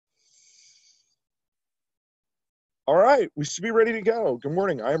All right, we should be ready to go. Good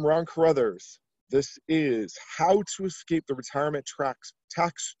morning. I am Ron Caruthers. This is How to Escape the Retirement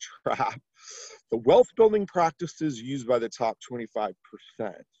Tax Trap, the wealth building practices used by the top 25%.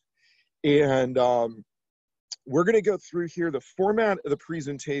 And we're going to go through here the format of the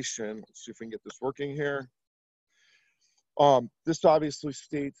presentation. Let's see if we can get this working here. This obviously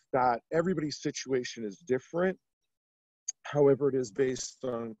states that everybody's situation is different. However, it is based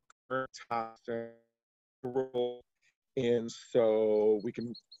on current tax rules. And so we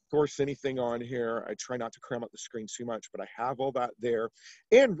can force anything on here. I try not to cram up the screen too much, but I have all that there.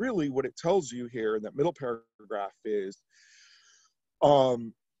 And really what it tells you here in that middle paragraph is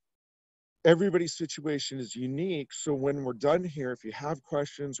everybody's situation is unique. So when we're done here, if you have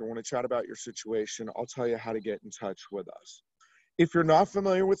questions or want to chat about your situation, I'll tell you how to get in touch with us. If you're not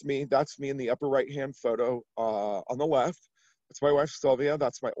familiar with me, that's me in the upper right-hand photo on the left. That's my wife, Sylvia.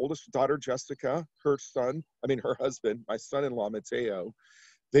 That's my oldest daughter, Jessica, her husband, my son-in-law, Matteo.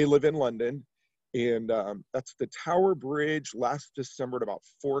 They live in London. And that's the Tower Bridge last December at about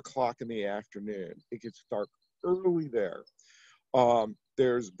 4 o'clock in the afternoon. It gets dark early there.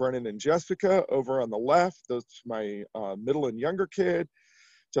 There's Brennan and Jessica over on the left. That's my middle and younger kid.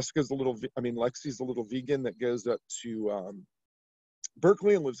 Lexi's a little vegan that goes up to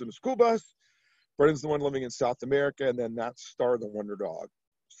Berkeley and lives in a school bus. Brennan's the one living in South America, and then that's Star the Wonder Dog.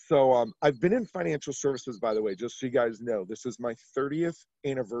 So I've been in financial services, by the way, just so you guys know. This is my 30th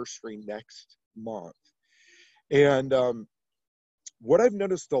anniversary next month. And what I've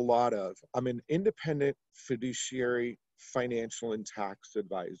noticed a lot of, I'm an independent fiduciary financial and tax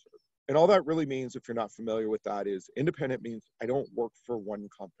advisor. And all that really means, if you're not familiar with that, is independent means I don't work for one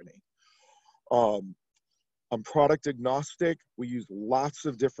company. I'm product agnostic. We use lots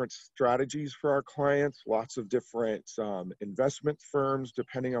of different strategies for our clients, lots of different investment firms,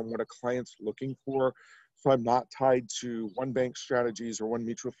 depending on what a client's looking for. So I'm not tied to one bank strategies or one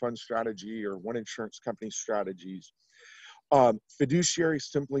mutual fund strategy or one insurance company strategies. Fiduciary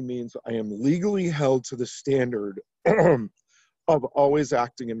simply means I am legally held to the standard of always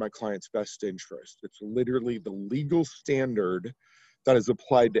acting in my client's best interest. It's literally the legal standard that is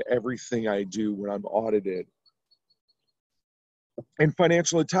applied to everything I do when I'm audited. And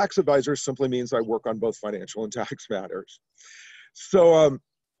financial and tax advisor simply means I work on both financial and tax matters. So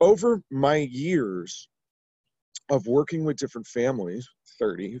over my years of working with different families,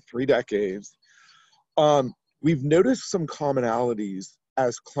 3 decades, we've noticed some commonalities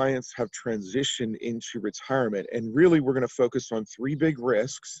as clients have transitioned into retirement. And really, we're going to focus on 3 big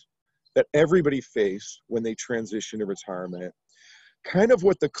risks that everybody face when they transition to retirement. Kind of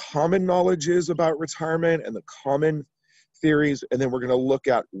what the common knowledge is about retirement and the common theories, and then we're going to look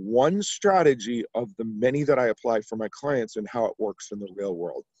at one strategy of the many that I apply for my clients and how it works in the real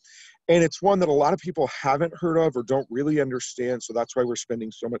world. And it's one that a lot of people haven't heard of or don't really understand, so that's why we're spending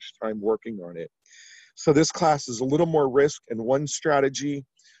so much time working on it. So this class is a little more risk and one strategy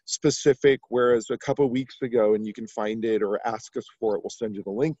specific, whereas a couple of weeks ago, and you can find it or ask us for it, we'll send you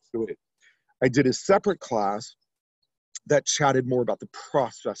the link to it, I did a separate class that chatted more about the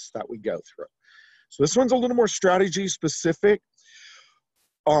process that we go through. So this one's a little more strategy specific,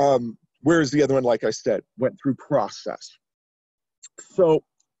 whereas the other one, like I said, went through process. So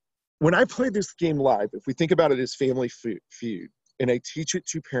when I play this game live, if we think about it as Family Feud, and I teach it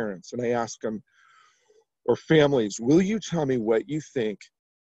to parents and I ask them, or families, will you tell me what you think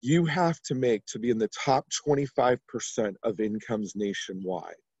you have to make to be in the top 25% of incomes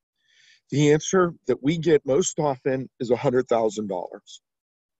nationwide? The answer that we get most often is $100,000.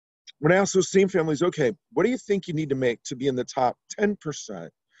 When I ask those same families, okay, what do you think you need to make to be in the top 10%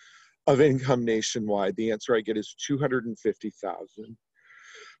 of income nationwide? The answer I get is $250,000.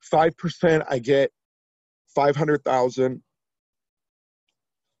 5%, I get $500,000.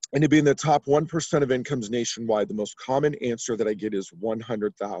 And to be in the top 1% of incomes nationwide, the most common answer that I get is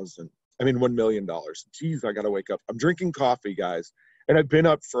 $1 million. Geez, I got to wake up. I'm drinking coffee, guys, and I've been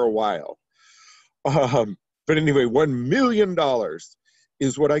up for a while. But anyway, $1 million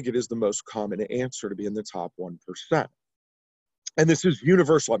is what I get as the most common answer to be in the top 1%. And this is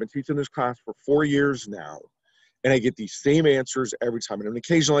universal. I've been teaching this class for 4 years now, and I get these same answers every time. And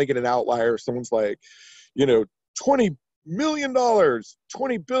occasionally I get an outlier. Someone's like, $20 million,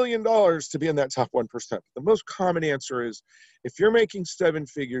 $20 billion to be in that top 1%. But the most common answer is, if you're making 7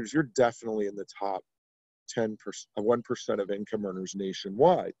 figures, you're definitely in the top 1% of income earners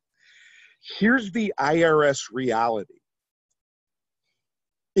nationwide. Here's the IRS reality.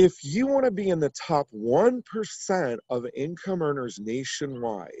 If you want to be in the top 1% of income earners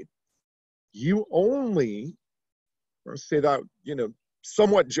nationwide, you only, or say that,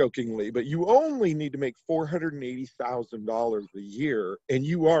 somewhat jokingly, but you only need to make $480,000 a year, and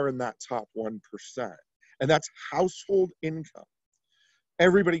you are in that top 1%. And that's household income.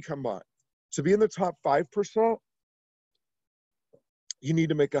 Everybody combined. To be in the top 5%, you need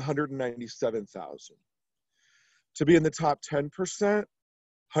to make $197,000. To be in the top 10%,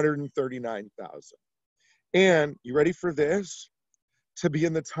 $139,000. And you ready for this? To be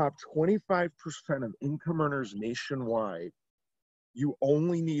in the top 25% of income earners nationwide, you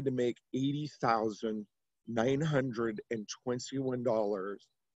only need to make $80,921,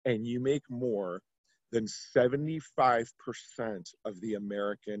 and you make more than 75% of the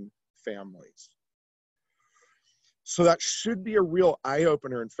American families. So that should be a real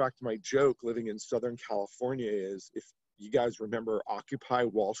eye-opener. In fact, my joke living in Southern California is, if you guys remember Occupy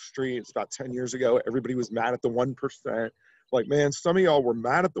Wall Street, it's about 10 years ago, everybody was mad at the 1%. Like, man, some of y'all were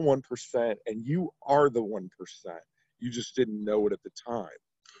mad at the 1%, and you are the 1%. You just didn't know it at the time.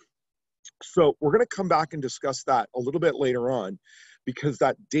 So we're going to come back and discuss that a little bit later on, because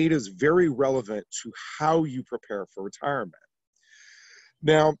that data is very relevant to how you prepare for retirement.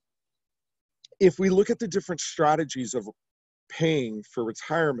 Now, if we look at the different strategies of paying for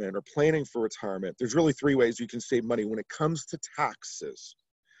retirement or planning for retirement, there's really 3 ways you can save money when it comes to taxes.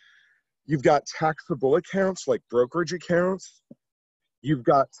 You've got taxable accounts like brokerage accounts. You've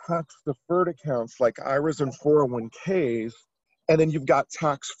got tax-deferred accounts like IRAs and 401ks. And then you've got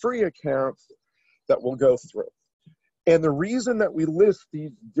tax-free accounts that we'll go through. And the reason that we list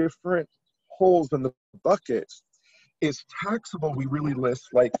these different holes in the buckets is taxable, we really list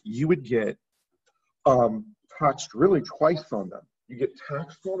like you would get taxed really twice on them. You get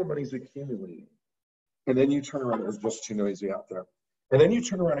taxed on the money's accumulating, and then you turn around, it was just too noisy out there. And then you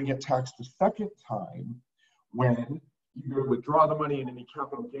turn around and get taxed a second time when you go to withdraw the money and any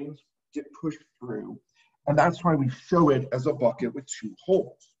capital gains get pushed through. And that's why we show it as a bucket with 2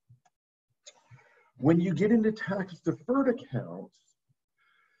 holes. When you get into tax-deferred accounts,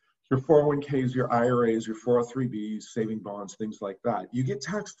 your 401ks, your IRAs, your 403bs, saving bonds, things like that, you get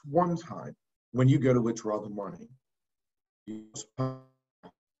taxed one time when you go to withdraw the money. You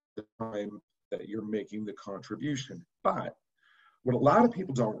the time that you're making the contribution. But what a lot of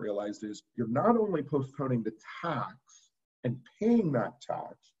people don't realize is you're not only postponing the tax and paying that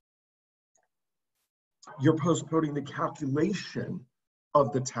tax, you're postponing the calculation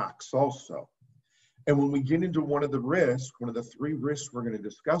of the tax also. And when we get into one of the risks, one of the 3 risks we're going to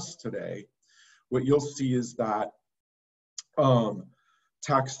discuss today, what you'll see is that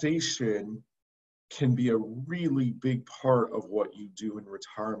taxation can be a really big part of what you do in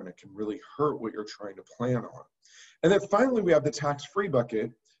retirement. It can really hurt what you're trying to plan on. And then finally, we have the tax-free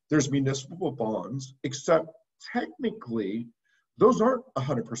bucket. There's municipal bonds, except technically, those aren't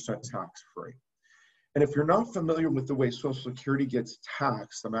 100% tax-free. And if you're not familiar with the way Social Security gets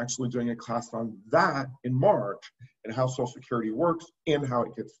taxed, I'm actually doing a class on that in March and how Social Security works and how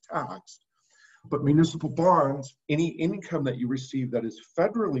it gets taxed. But municipal bonds, any income that you receive that is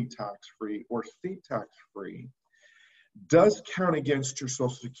federally tax-free or state tax-free, does count against your Social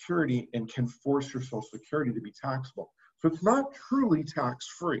Security and can force your Social Security to be taxable. So it's not truly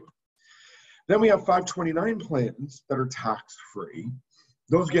tax-free. Then we have 529 plans that are tax-free.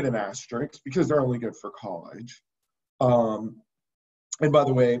 Those get an asterisk because they're only good for college. And by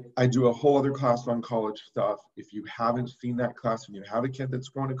the way, I do a whole other class on college stuff. If you haven't seen that class and you have a kid that's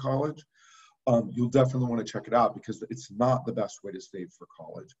going to college, you'll definitely want to check it out, because it's not the best way to save for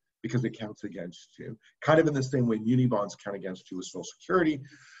college because it counts against you. Kind of in the same way muni bonds count against you with Social Security,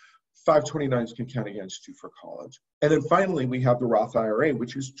 529s can count against you for college. And then finally, we have the Roth IRA,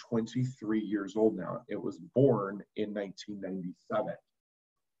 which is 23 years old now. It was born in 1997.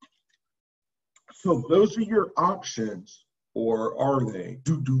 So those are your options, or are they?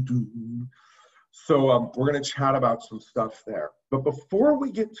 So we're going to chat about some stuff there. But before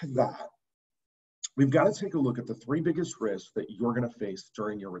we get to that, we've got to take a look at the 3 biggest risks that you're going to face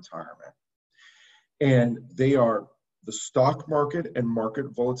during your retirement. And they are the stock market and market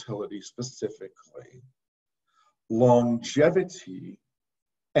volatility specifically, longevity,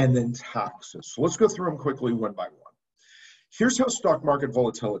 and then taxes. So let's go through them quickly one by one. Here's how stock market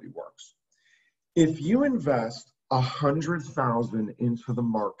volatility works. If you invest $100,000 into the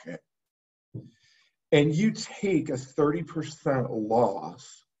market and you take a 30%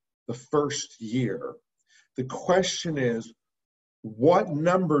 loss the first year, the question is, what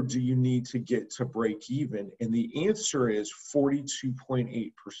number do you need to get to break even? And the answer is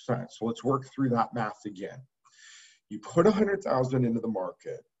 42.8%. So let's work through that math again. You put 100,000 into the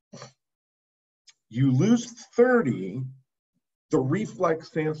market, you lose 30. The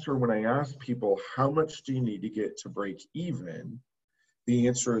reflex answer when I ask people, how much do you need to get to break even, The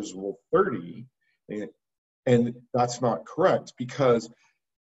answer is, well, 30. And that's not correct, because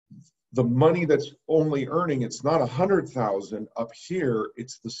the money that's only earning, it's not 100,000 up here,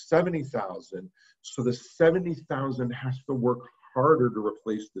 it's the 70,000. So the 70,000 has to work harder to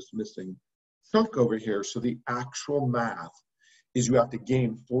replace this missing chunk over here. So the actual math is you have to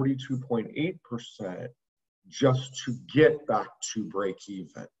gain 42.8% just to get back to break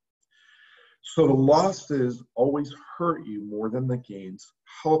even. So the losses always hurt you more than the gains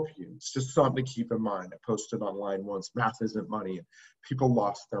help you. It's just something to keep in mind. I posted online once, math isn't money, and people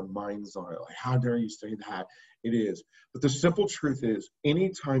lost their minds on it. Like, how dare you say that? It is. But the simple truth is,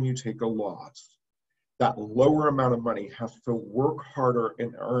 anytime you take a loss, that lower amount of money has to work harder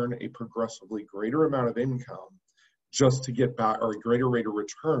and earn a progressively greater amount of income just to get back, or a greater rate of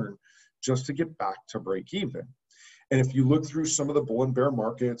return just to get back to break even. And if you look through some of the bull and bear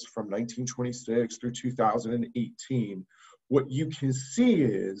markets from 1926 through 2018, what you can see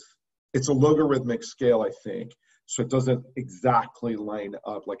is it's a logarithmic scale, I think. So it doesn't exactly line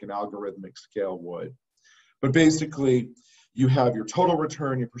up like an algorithmic scale would. But basically, you have your total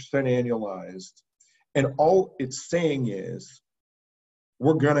return, your percent annualized, and all it's saying is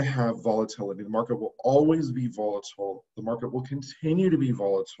we're going to have volatility. The market will always be volatile. The market will continue to be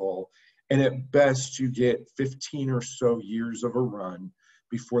volatile. And at best, you get 15 or so years of a run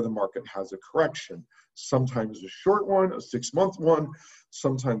before the market has a correction. Sometimes a short one, a 6-month one,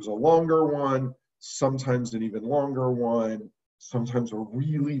 sometimes a longer one, sometimes an even longer one, sometimes a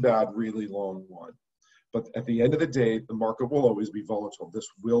really bad, really long one. But at the end of the day, the market will always be volatile. This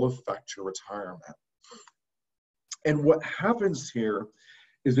will affect your retirement. And what happens here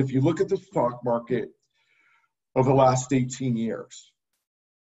is, if you look at the stock market of the last 18 years,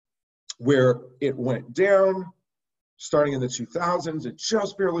 where it went down, starting in the 2000s, it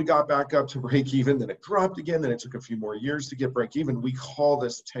just barely got back up to break even, then it dropped again, then it took a few more years to get break even. We call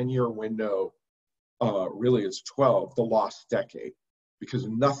this 10-year window, really it's 12, the lost decade, because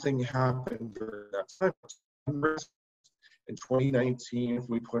nothing happened during that time. In 2019, if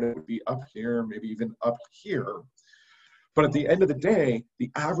we put it, it would be up here, maybe even up here. But at the end of the day, the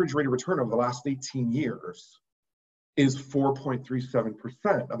average rate of return over the last 18 years is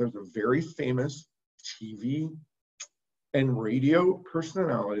 4.37%. Now, there's a very famous TV and radio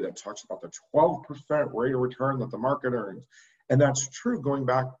personality that talks about the 12% rate of return that the market earns. And that's true going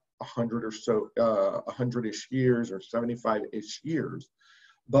back 100 or so, 100-ish years or 75-ish years.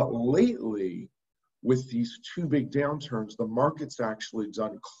 But lately, with these two big downturns, the market's actually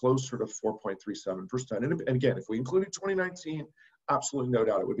done closer to 4.37%. And again, if we included 2019, absolutely no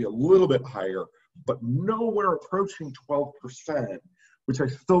doubt it would be a little bit higher, but nowhere approaching 12%, which I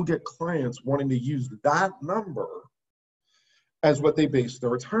still get clients wanting to use that number as what they base their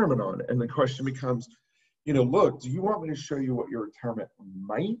retirement on. And the question becomes, you know, look, do you want me to show you what your retirement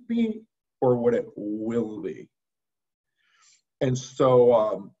might be or what it will be? And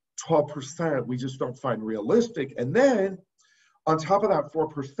so 12%, we just don't find realistic. And then on top of that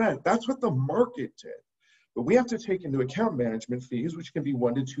 4%, that's what the market did. But we have to take into account management fees, which can be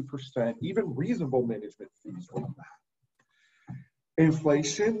 1% to 2%, even reasonable management fees like that.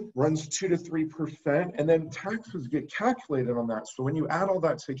 Inflation runs 2% to 3%, and then taxes get calculated on that. So when you add all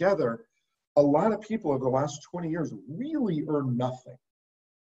that together, a lot of people over the last 20 years really earn nothing.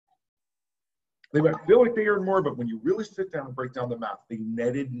 They might feel like they earn more, but when you really sit down and break down the math, they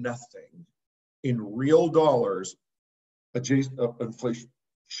netted nothing in real dollars,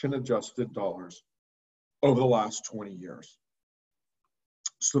 inflation-adjusted dollars, over the last 20 years.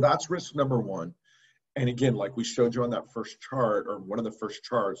 So that's risk number one. And again, like we showed you on that first chart, or one of the first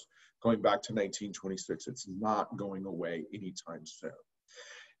charts, going back to 1926, it's not going away anytime soon.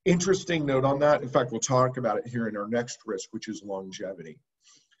 Interesting note on that. In fact, we'll talk about it here in our next risk, which is longevity.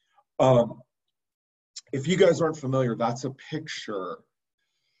 If you guys aren't familiar, that's a picture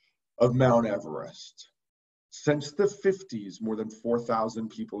of Mount Everest. Since the 50s, more than 4,000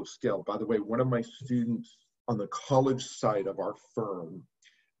 people have scaled. By the way, one of my students on the college side of our firm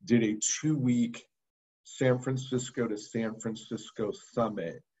did a 2-week San Francisco to San Francisco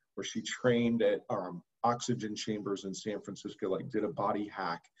summit where she trained at oxygen chambers in San Francisco, like did a body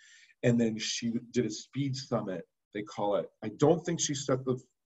hack. And then she did a speed summit, they call it. I think she set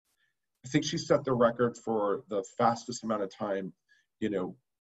the record for the fastest amount of time, you know,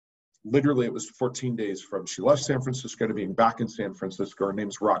 literally it was 14 days from she left San Francisco to being back in San Francisco. Her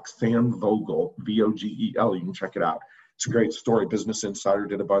name's Roxanne Vogel, V-O-G-E-L. You can check it out. It's a great story. Business Insider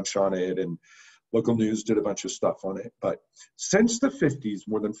did a bunch on it, and local news did a bunch of stuff on it. But since the 50s,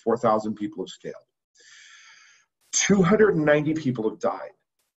 more than 4,000 people have scaled. 290 people have died.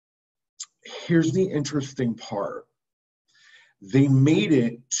 Here's the interesting part. They made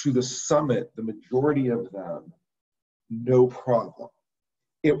it to the summit, the majority of them, no problem.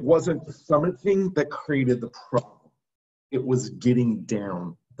 It wasn't summiting that created the problem. It was getting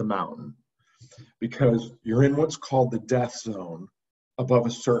down the mountain, because you're in what's called the death zone above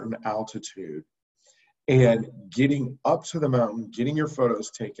a certain altitude. And getting up to the mountain, getting your photos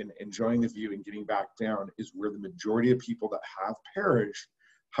taken, enjoying the view, and getting back down is where the majority of people that have perished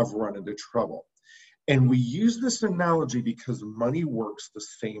have run into trouble. And we use this analogy because money works the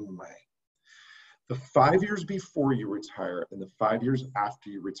same way. The 5 years before you retire and the 5 years after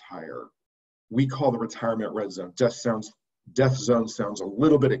you retire, we call the retirement red zone. Death zone sounds a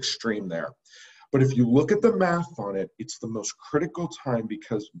little bit extreme there. But if you look at the math on it, it's the most critical time,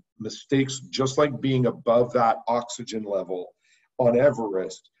 because mistakes, just like being above that oxygen level on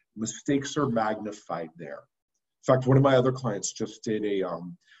Everest, mistakes are magnified there. In fact, one of my other clients just did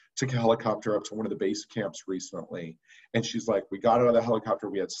took a helicopter up to one of the base camps recently. And she's like, we got out of the helicopter,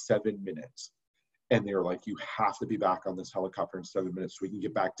 we had 7 minutes. And they were like, you have to be back on this helicopter in 7 minutes so we can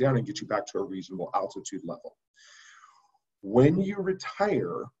get back down and get you back to a reasonable altitude level. When you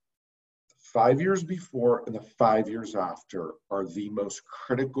retire, 5 years before and the 5 years after are the most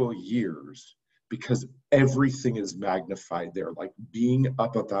critical years, because everything is magnified there, like being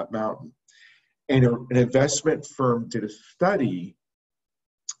up at that mountain. And an investment firm did a study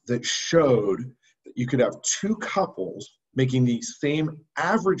that showed that you could have two couples making the same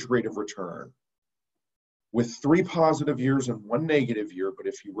average rate of return with 3 positive years and 1 negative year. But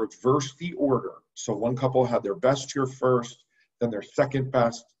if you reverse the order, so one couple had their best year first, then their second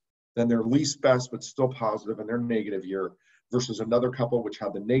best, then their least best but still positive, and their negative year, versus another couple which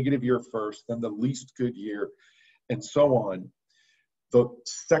had the negative year first, then the least good year, and so on. The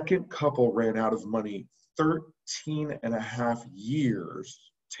second couple ran out of money 13 and a half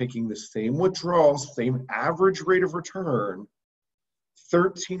years, taking the same withdrawals, same average rate of return,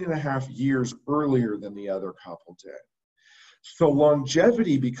 13 and a half years earlier than the other couple did. So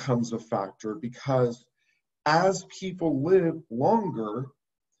longevity becomes a factor, because as people live longer,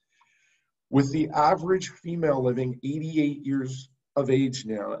 with the average female living 88 years of age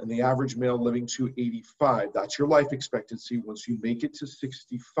now, and the average male living to 85, that's your life expectancy. Once you make it to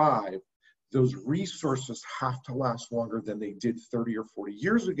 65, those resources have to last longer than they did 30 or 40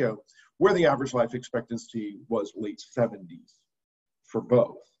 years ago, where the average life expectancy was late 70s for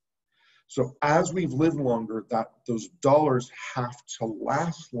both. So as we've lived longer, those dollars have to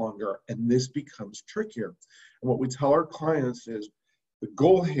last longer, and this becomes trickier. And what we tell our clients is, the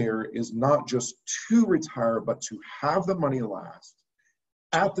goal here is not just to retire, but to have the money last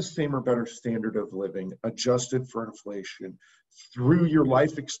at the same or better standard of living, adjusted for inflation, through your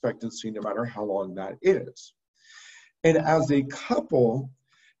life expectancy, no matter how long that is. And as a couple,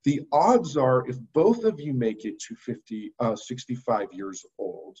 the odds are, if both of you make it to 65 years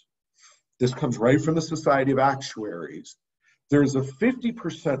old, this comes right from the Society of Actuaries, there's a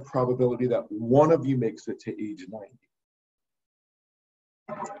 50% probability that one of you makes it to age 90.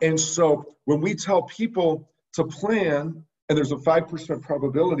 And so when we tell people to plan, and there's a 5%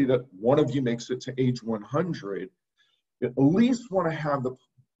 probability that one of you makes it to age 100, you at least want to have the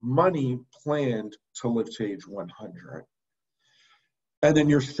money planned to live to age 100. And then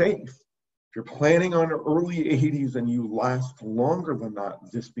you're safe. If you're planning on early 80s and you last longer than that,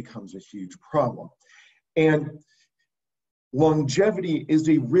 this becomes a huge problem. And longevity is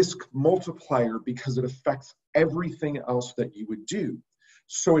a risk multiplier, because it affects everything else that you would do.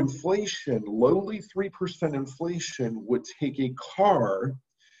 So inflation, lowly 3% inflation, would take a car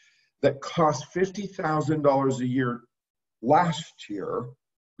that cost $50,000 a year last year.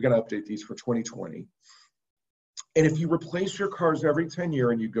 We got to update these for 2020. And if you replace your cars every 10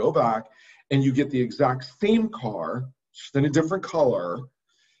 years and you go back and you get the exact same car, just in a different color,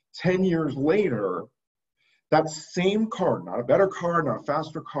 10 years later, that same car, not a better car, not a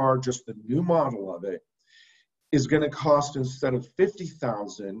faster car, just the new model of it, is going to cost, instead of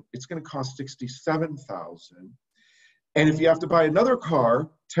 $50,000, it's going to cost $67,000. And if you have to buy another car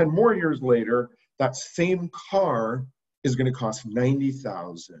 10 more years later, that same car is going to cost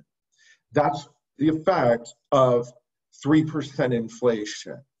 $90,000. That's the effect of 3%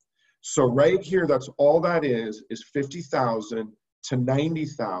 inflation. So right here, that's all that is $50,000 to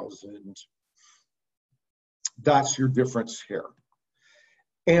 $90,000. That's your difference here.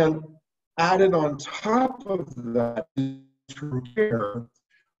 And added on top of that is care,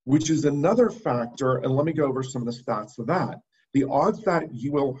 which is another factor. And let me go over some of the stats of that. The odds that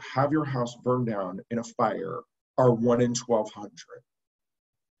you will have your house burned down in a fire are 1 in 1,200.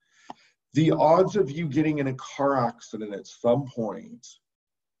 The odds of you getting in a car accident at some point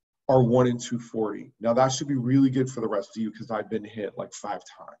are 1 in 240. Now that should be really good for the rest of you because I've been hit like 5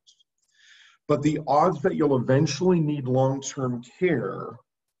 times. But the odds that you'll eventually need long-term care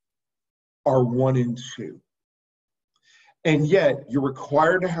are 1 in 2. And yet you're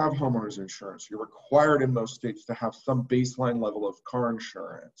required to have homeowners insurance. You're required in most states to have some baseline level of car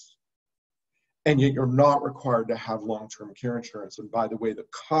insurance. And yet you're not required to have long-term care insurance. And by the way, the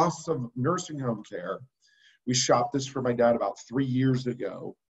cost of nursing home care, we shopped this for my dad about 3 years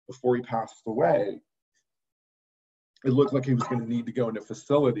ago before he passed away. It looked like he was going to need to go into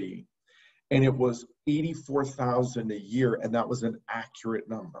facility. And it was $84,000 a year. And that was an accurate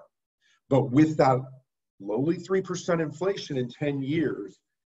number. But with that lowly 3% inflation in 10 years,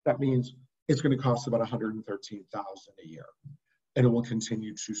 that means it's going to cost about $113,000 a year. And it will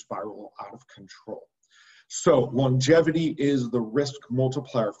continue to spiral out of control. So longevity is the risk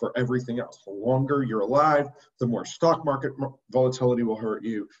multiplier for everything else. The longer you're alive, the more stock market volatility will hurt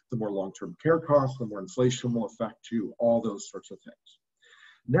you, the more long-term care costs, the more inflation will affect you, all those sorts of things.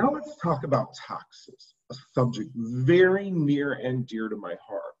 Now let's talk about taxes, a subject very near and dear to my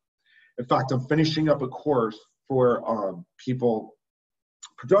heart. In fact, I'm finishing up a course for people,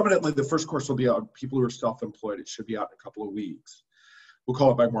 predominantly the first course will be on people who are self-employed. It should be out in a couple of weeks. We'll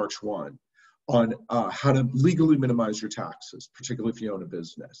call it by March 1, on how to legally minimize your taxes, particularly if you own a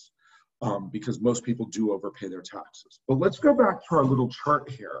business, because most people do overpay their taxes. But let's go back to our little chart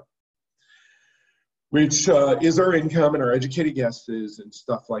here, which is our income and our educated guesses and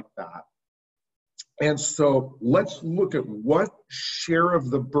stuff like that. And so let's look at what share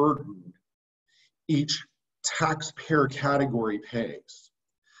of the burden each taxpayer category pays.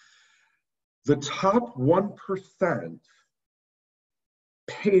 The top 1%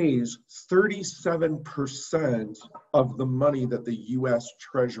 pays 37% of the money that the US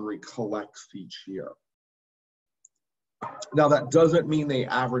Treasury collects each year. Now, that doesn't mean they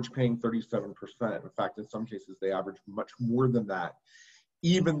average paying 37%. In fact, in some cases, they average much more than that,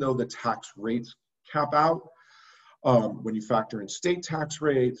 even though the tax rates cap out. When you factor in state tax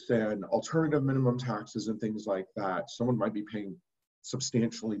rates and alternative minimum taxes and things like that, someone might be paying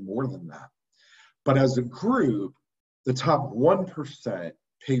substantially more than that. But as a group, the top 1%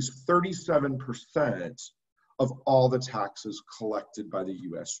 pays 37% of all the taxes collected by the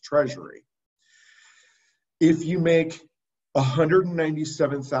US Treasury. If you make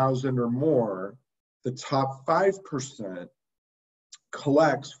 $197,000 or more, the top 5%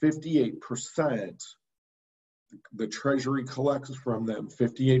 collects 58%. The Treasury collects from them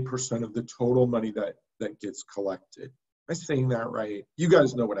 58% of the total money that gets collected. Am I saying that right? You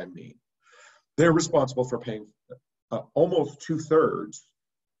guys know what I mean. They're responsible for paying almost 2/3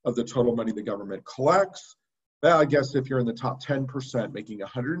 of the total money the government collects. Well, I guess if you're in the top 10% making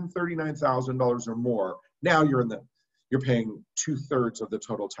 $139,000 or more, now you're paying 2/3 of the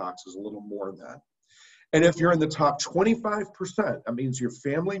total taxes, a little more than that. And if you're in the top 25%, that means your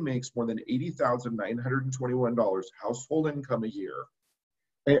family makes more than $80,921 household income a year.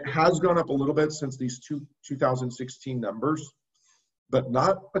 It has gone up a little bit since these 2016 numbers, but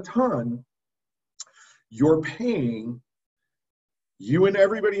not a ton. You're paying, you and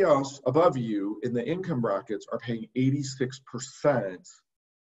everybody else above you in the income brackets are paying 86%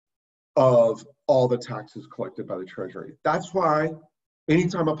 of all the taxes collected by the Treasury. That's why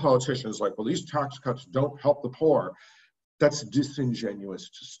anytime a politician is like, well, these tax cuts don't help the poor, that's disingenuous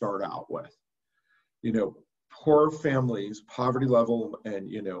to start out with. You know, poor families, poverty level and,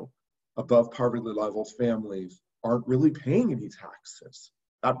 you know, above poverty level families aren't really paying any taxes.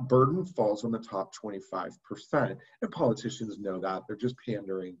 That burden falls on the top 25%. And politicians know that, they're just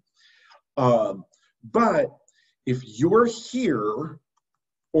pandering. But if you're here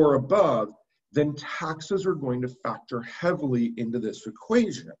or above, then taxes are going to factor heavily into this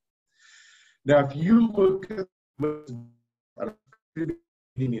equation. Now, if you look at, I don't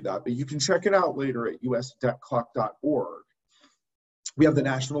need that, but you can check it out later at usdebtclock.org. We have the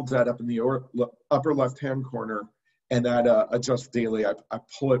national debt up in the upper left-hand corner, and that adjusts daily. I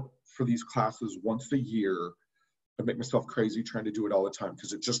pull it for these classes once a year. I make myself crazy trying to do it all the time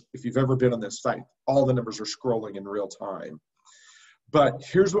because it just, if you've ever been on this site, all the numbers are scrolling in real time. But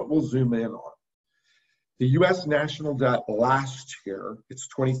here's what we'll zoom in on. The US national debt last year, it's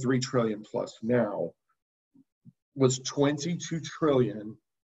 23 trillion plus now, was 22 trillion,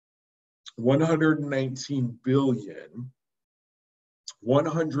 119 billion,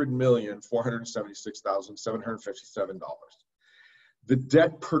 100,476,757. The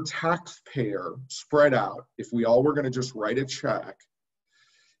debt per taxpayer spread out, if we all were going to just write a check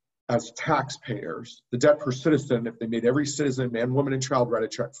as taxpayers, the debt per citizen, if they made every citizen, man, woman, and child write a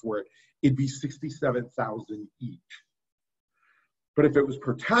check for it, it'd be $67,000 each. But if it was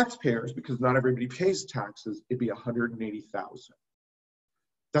per taxpayers, because not everybody pays taxes, it'd be $180,000.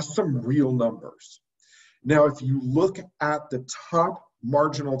 That's some real numbers. Now, if you look at the top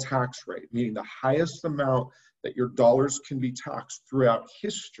marginal tax rate, meaning the highest amount that your dollars can be taxed throughout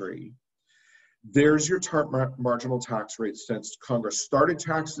history, there's your top marginal tax rate since Congress started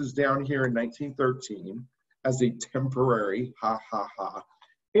taxes down here in 1913 as a temporary,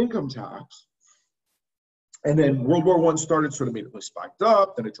 income tax. And then World War I started, sort of immediately spiked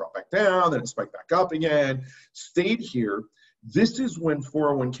up, then it dropped back down, then it spiked back up again, stayed here. This is when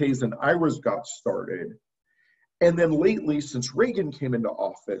 401ks and IRAs got started. And then lately, since Reagan came into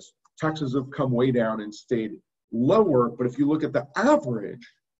office, taxes have come way down and stayed lower. But if you look at the average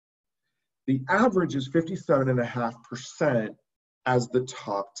is 57.5% as the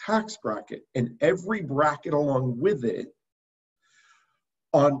top tax bracket. And every bracket along with it,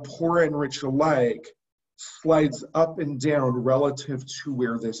 on poor and rich alike, slides up and down relative to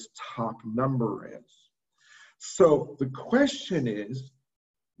where this top number is. So the question is,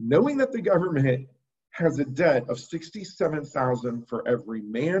 knowing that the government has a debt of $67,000 for every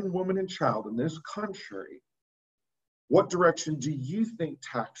man, woman, and child in this country, what direction do you think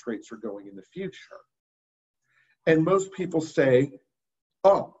tax rates are going in the future? And most people say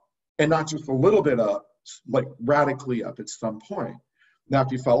up, and not just a little bit up, like radically up at some point. Now,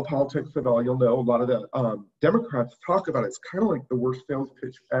 if you follow politics at all, you'll know a lot of the Democrats talk about it. It's kind of like the worst sales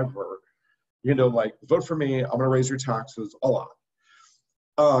pitch ever. You know, like, vote for me, I'm going to raise your taxes a lot.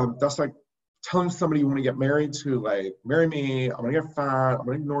 That's like telling somebody you want to get married to, like, marry me, I'm going to get fat, I'm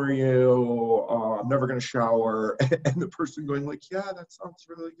going to ignore you, I'm never going to shower. And the person going like, yeah, that sounds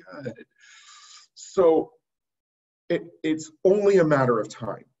really good. So it's only a matter of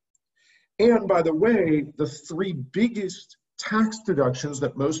time. And by the way, the three biggest tax deductions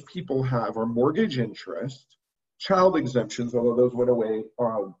that most people have are mortgage interest, child exemptions, although those went away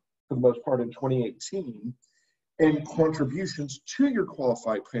for the most part in 2018, and contributions to your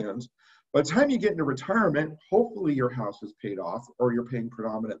qualified plans. By the time you get into retirement, hopefully your house is paid off, or you're paying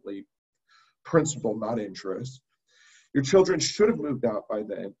predominantly principal, not interest. Your children should have moved out by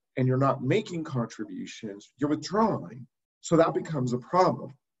then, and you're not making contributions, you're withdrawing. So that becomes a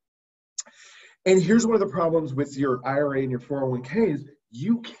problem. And here's one of the problems with your IRA and your 401ks.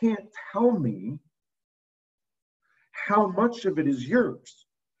 You can't tell me how much of it is yours.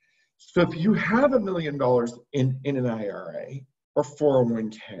 So if you have $1 million in an IRA or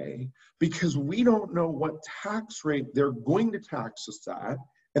 401k, because we don't know what tax rate they're going to tax us at,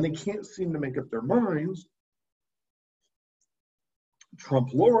 and they can't seem to make up their minds.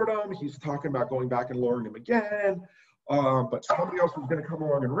 Trump lowered them. He's talking about going back and lowering them again. But somebody else is going to come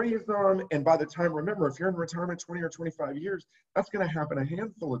along and raise them. And by the time, remember, if you're in retirement 20 or 25 years, that's going to happen a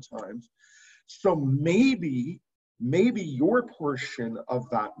handful of times. So maybe your portion of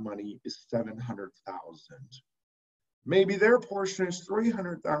that money is $700,000. Maybe their portion is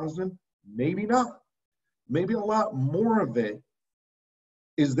 $300,000. Maybe not. Maybe a lot more of it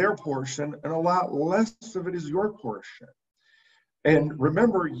is their portion and a lot less of it is your portion. And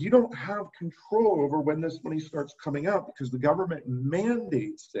remember, you don't have control over when this money starts coming out because the government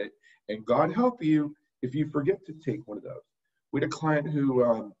mandates it. And God help you if you forget to take one of those. We had a client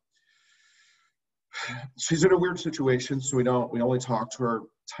who, she's in a weird situation, so we only talk to her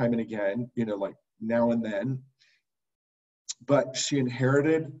time and again, you know, like now and then. But she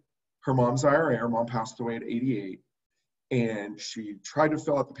inherited her mom's IRA. Her mom passed away at 88. And she tried to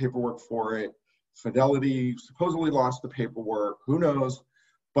fill out the paperwork for it. Fidelity supposedly lost the paperwork, who knows,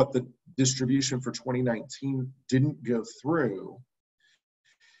 but the distribution for 2019 didn't go through.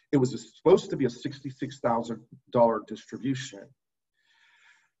 It was supposed to be a $66,000 distribution.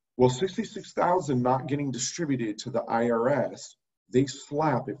 Well, $66,000 not getting distributed to the IRS, they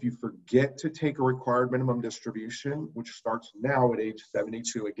slap if you forget to take a required minimum distribution, which starts now at age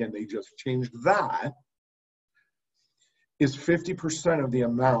 72. Again, they just changed that, is 50% of the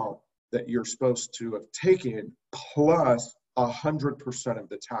amount that you're supposed to have taken plus 100% of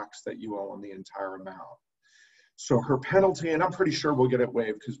the tax that you owe on the entire amount. So her penalty, and I'm pretty sure we'll get it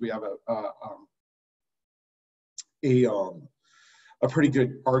waived because we have a pretty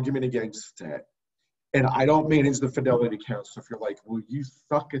good argument against it. And I don't manage the Fidelity account. So if you're like, well, you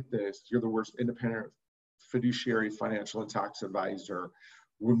suck at this, you're the worst independent fiduciary financial and tax advisor.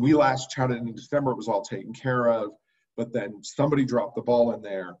 When we last chatted in December, it was all taken care of, but then somebody dropped the ball in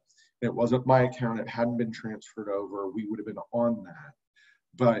there. It wasn't my account. It hadn't been transferred over. We would have been on that.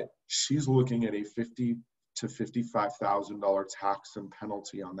 But she's looking at a $50,000 to $55,000 tax and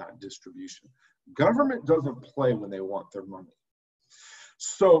penalty on that distribution. Government doesn't play when they want their money.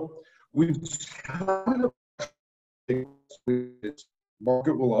 So we've chatted about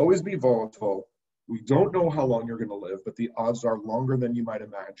market will always be volatile. We don't know how long you're going to live, but the odds are longer than you might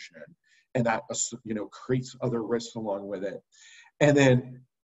imagine. And that, creates other risks along with it. And then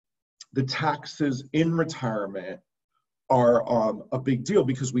the taxes in retirement are a big deal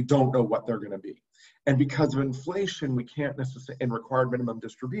because we don't know what they're going to be. And because of inflation, we can't necessarily, and required minimum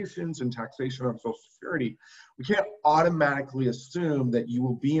distributions and taxation on Social Security, we can't automatically assume that you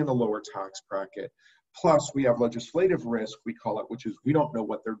will be in a lower tax bracket. Plus, we have legislative risk, we call it, which is we don't know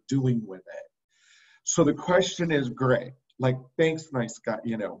what they're doing with it. So the question is, great, like, thanks, nice guy,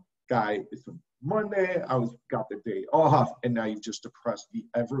 guy, it's a Monday, got the day off, and now you've just depressed the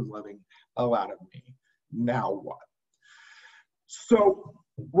ever-loving hell out of me. Now what? So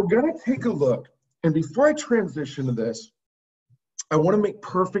we're going to take a look, and before I transition to this, I want to make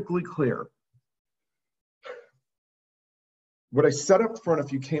perfectly clear. What I said up front,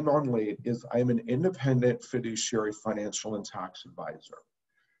 if you came on late, is I'm an independent fiduciary financial and tax advisor.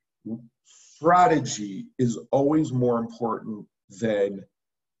 Strategy is always more important than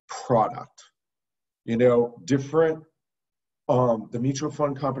product. Different, the mutual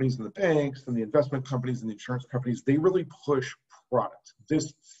fund companies and the banks and the investment companies and the insurance companies, they really push product.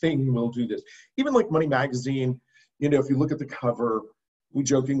 This thing will do this. Even like Money Magazine, if you look at the cover, we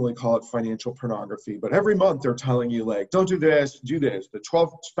jokingly call it financial pornography, but every month they're telling you, like, don't do this, do this. The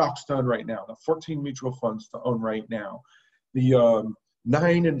 12 stocks to own right now, the 14 mutual funds to own right now, the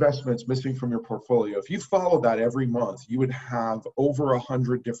 9 investments missing from your portfolio. If you follow that every month, you would have over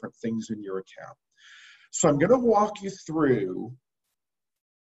 100 different things in your account. So I'm going to walk you through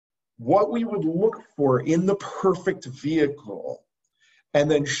what we would look for in the perfect vehicle and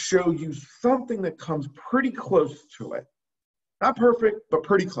then show you something that comes pretty close to it. Not perfect, but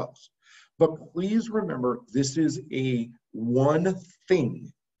pretty close. But please remember, this is a one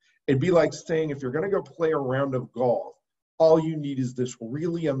thing. It'd be like saying, if you're going to go play a round of golf, all you need is this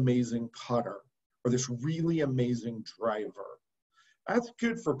really amazing putter or this really amazing driver. That's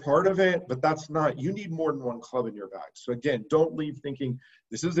good for part of it, but that's not, you need more than one club in your bag. So again, don't leave thinking,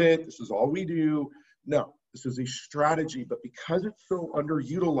 this is it, this is all we do. No, this is a strategy, but because it's so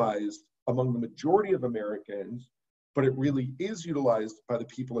underutilized among the majority of Americans, but it really is utilized by the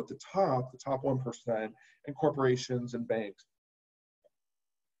people at the top 1%, and corporations and banks.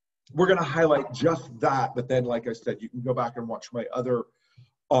 We're going to highlight just that, but then, like I said, you can go back and watch my other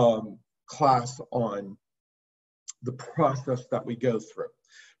class on the process that we go through.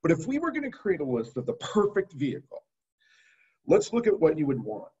 But if we were going to create a list of the perfect vehicle, let's look at what you would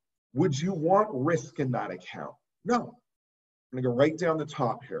want. Would you want risk in that account? No. I'm going to go right down the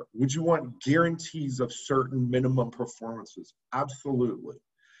top here. Would you want guarantees of certain minimum performances? Absolutely.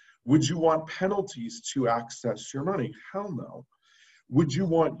 Would you want penalties to access your money? Hell no. Would you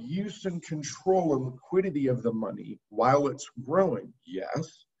want use and control and liquidity of the money while it's growing?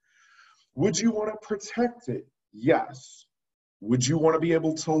 Yes. Would you want to protect it? Yes. Would you want to be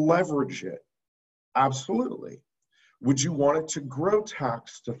able to leverage it? Absolutely. Would you want it to grow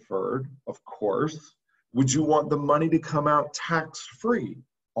tax deferred? Of course. Would you want the money to come out tax-free?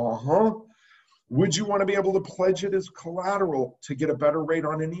 Would you want to be able to pledge it as collateral to get a better rate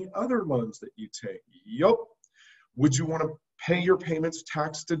on any other loans that you take? Yup. Would you want to pay your payments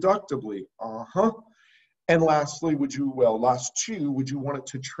tax deductibly? And lastly, would you want it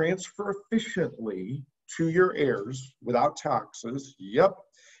to transfer efficiently to your heirs without taxes? Yep.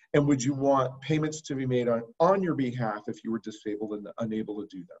 And would you want payments to be made on your behalf if you were disabled and unable to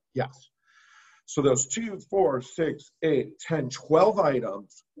do them? Yes. So those 2, 4, 6, 8, 10, 12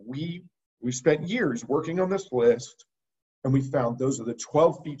 items, we spent years working on this list, and we found those are the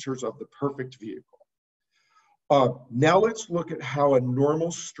 12 features of the perfect vehicle. Now let's look at how a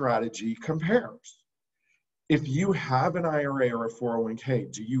normal strategy compares. If you have an IRA or a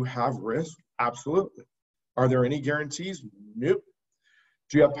 401k, do you have risk? Absolutely. Are there any guarantees? Nope.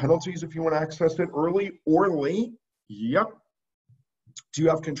 Do you have penalties if you want to access it early or late? Yep. Do you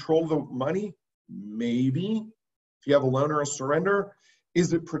have control of the money? Maybe. If you have a loan or a surrender,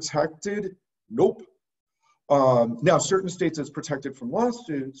 is it protected? Nope. Now, certain states it's protected from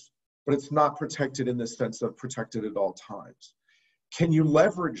lawsuits, but it's not protected in the sense of protected at all times. Can you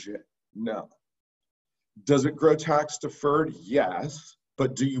leverage it? No. Does it grow tax deferred? Yes.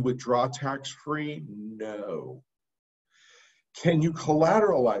 But do you withdraw tax-free? No. Can you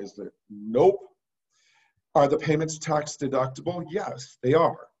collateralize it? Nope. Are the payments tax deductible? Yes, they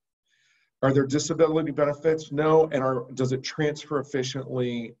are. Are there disability benefits? No. And does it transfer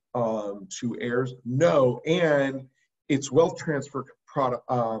efficiently to heirs? No. And its wealth transfer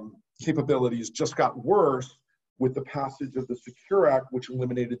capabilities just got worse with the passage of the Secure Act, which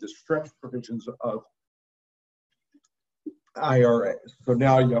eliminated the stretch provisions of IRAs. So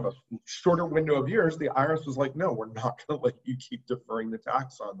now you have a shorter window of years. The IRS was like, no, we're not going to let you keep deferring the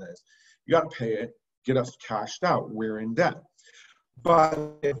tax on this. You got to pay it, get us cashed out. We're in debt. But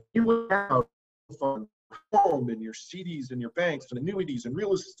if you look out on home and your CDs and your banks and annuities and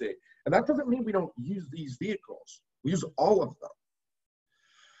real estate, and that doesn't mean we don't use these vehicles. We use all of them.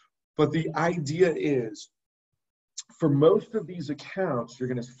 But the idea is, for most of these accounts, you're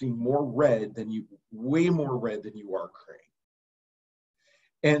going to see more red than you, way more red than you are green.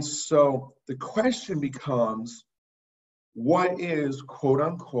 And so the question becomes, what is, quote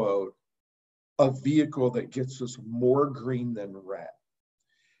unquote, a vehicle that gets us more green than red?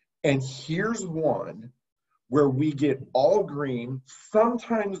 And here's one where we get all green.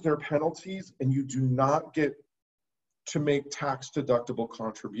 Sometimes there are penalties and you do not get to make tax deductible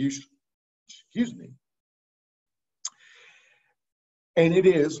contributions. Excuse me. And it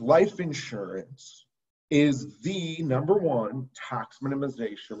is life insurance is the number one tax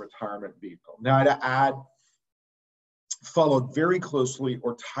minimization retirement vehicle. Now, to add, followed very closely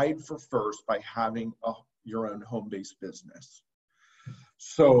or tied for first by having your own home-based business.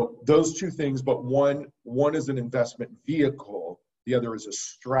 So those two things, but one is an investment vehicle, the other is a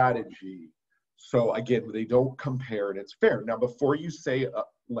strategy. So again, they don't compare and it's fair. Now, before you say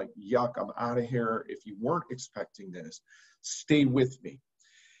like, yuck, I'm out of here, if you weren't expecting this, stay with me.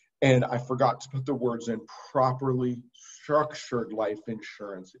 And I forgot to put the words in, properly structured life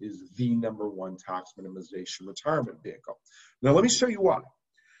insurance is the number one tax minimization retirement vehicle. Now, let me show you why.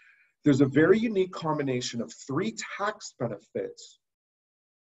 There's a very unique combination of 3 tax benefits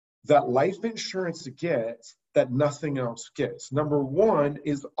that life insurance gets that nothing else gets. Number one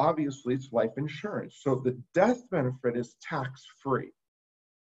is obviously it's life insurance. So the death benefit is tax-free.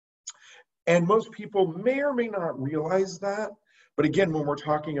 And most people may or may not realize that. But again, when we're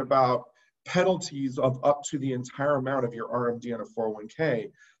talking about penalties of up to the entire amount of your RMD on a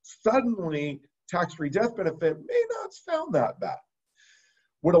 401k, suddenly tax-free death benefit may not sound that bad.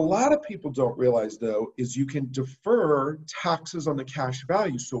 What a lot of people don't realize, though, is you can defer taxes on the cash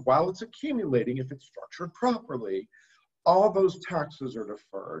value. So while it's accumulating, if it's structured properly, all those taxes are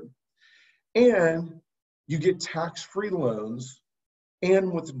deferred. And you get tax-free loans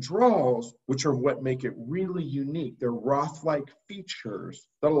and withdrawals, which are what make it really unique. They're Roth-like features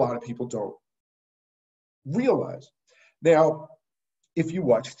that a lot of people don't realize. Now, if you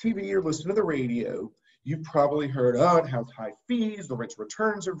watch TV or listen to the radio, you've probably heard, oh, it has high fees, the rates of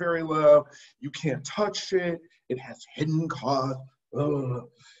returns are very low, you can't touch it, it has hidden costs,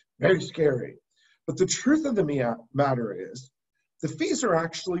 very scary. But the truth of the matter is, the fees are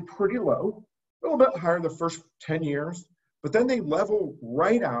actually pretty low, a little bit higher the first 10 years, but then they level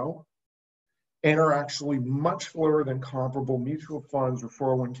right out and are actually much lower than comparable mutual funds or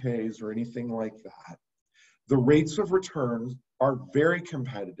 401ks or anything like that. The rates of returns are very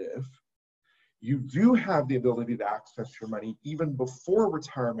competitive. You do have the ability to access your money even before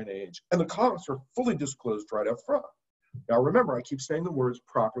retirement age, and the costs are fully disclosed right up front. Now remember, I keep saying the words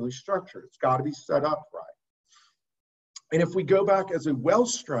properly structured. It's got to be set up right. And if we go back as a wealth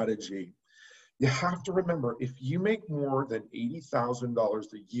strategy, you have to remember, if you make more than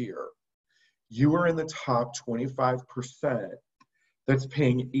 $80,000 a year, you are in the top 25% that's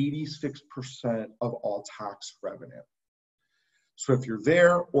paying 86% of all tax revenue. So if you're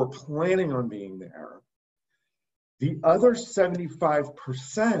there or planning on being there, the other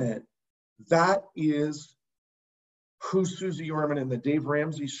 75%, that is who Susie Orman and the Dave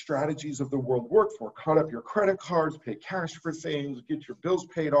Ramsey strategies of the world work for. Cut up your credit cards, pay cash for things, get your bills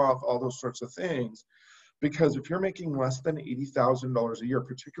paid off, all those sorts of things. Because if you're making less than $80,000 a year,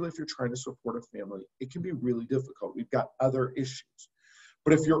 particularly if you're trying to support a family, it can be really difficult. We've got other issues.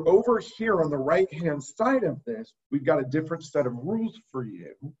 But if you're over here on the right-hand side of this, we've got a different set of rules for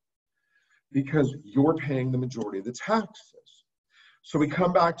you because you're paying the majority of the taxes. So we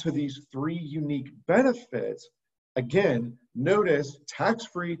come back to these 3 unique benefits. Again, notice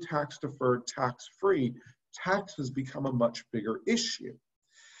tax-free, tax-deferred, tax-free. Taxes become a much bigger issue.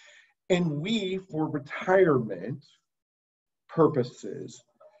 And we, for retirement purposes,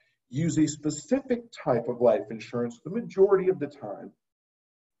 use a specific type of life insurance the majority of the time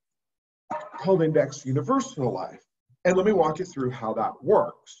called Indexed Universal Life. And let me walk you through how that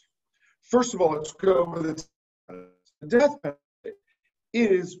works. First of all, let's go over the death benefit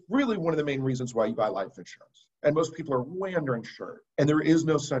is really one of the main reasons why you buy life insurance. And most people are way underinsured. And there is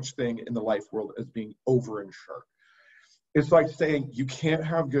no such thing in the life world as being overinsured. It's like saying you can't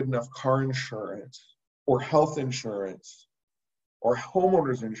have good enough car insurance or health insurance or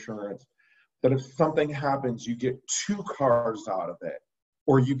homeowners insurance that if something happens, you get 2 cars out of it,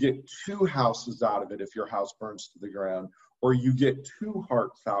 or you get 2 houses out of it if your house burns to the ground, or you get 2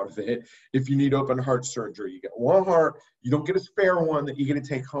 hearts out of it if you need open heart surgery. You get 1 heart, you don't get a spare one that you get to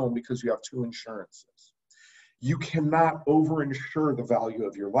take home because you have 2 insurances. You cannot overinsure the value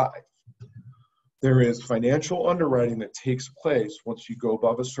of your life. There is financial underwriting that takes place once you go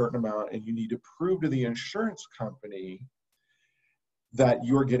above a certain amount, and you need to prove to the insurance company that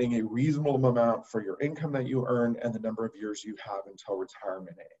you're getting a reasonable amount for your income that you earn and the number of years you have until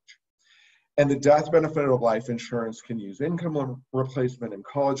retirement age. And the death benefit of life insurance can use income replacement and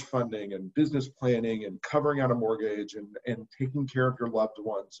college funding and business planning and covering out a mortgage and taking care of your loved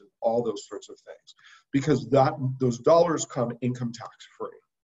ones and all those sorts of things, because those dollars come income tax free.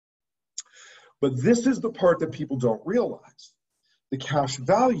 But this is the part that people don't realize. The cash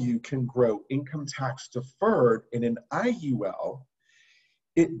value can grow income tax deferred in an IUL.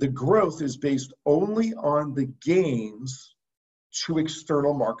 The growth is based only on the gains to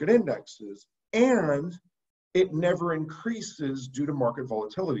external market indexes, and it never increases due to market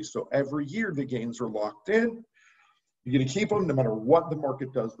volatility. So every year the gains are locked in. You're going to keep them no matter what the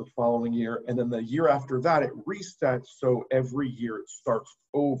market does the following year, and then the year after that it resets, so every year it starts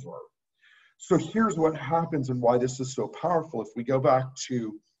over. So here's what happens and why this is so powerful. If we go back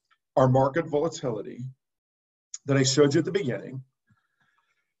to our market volatility that I showed you at the beginning,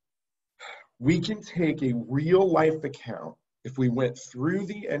 we can take a real life account. If we went through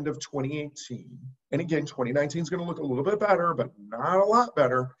the end of 2018, and again, 2019 is going to look a little bit better, but not a lot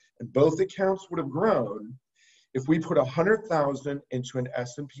better, and both accounts would have grown. If we put 100,000 into an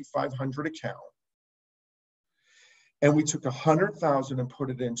S&P 500 account, and we took 100,000 and put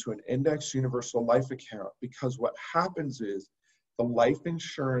it into an index universal life account, because what happens is the life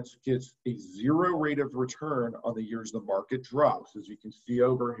insurance gets a 0 rate of return on the years the market drops, as you can see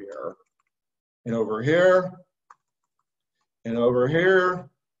over here, and over here, and over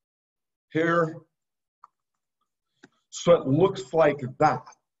here, here. So it looks like that.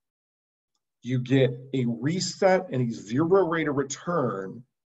 You get a reset and a 0 rate of return.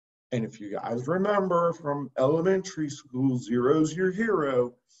 And if you guys remember from elementary school, 0's your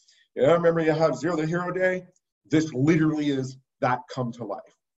hero. Yeah, remember you have 0 the hero day? This literally is that come to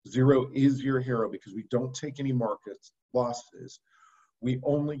life. 0 is your hero because we don't take any market losses. We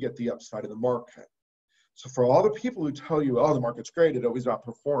only get the upside of the market. So for all the people who tell you, oh, the market's great, it always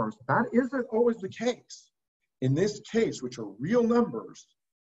outperforms, that isn't always the case. In this case, which are real numbers,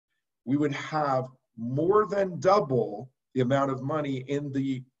 we would have more than double the amount of money in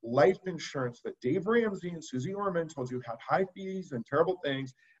the life insurance that Dave Ramsey and Susie Orman told you had high fees and terrible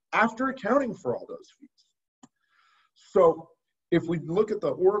things after accounting for all those fees. So if we look at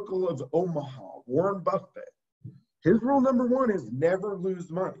the Oracle of Omaha, Warren Buffett, his rule number 1 is never lose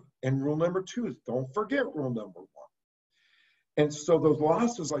money. And rule number 2 is don't forget rule number 1. And so those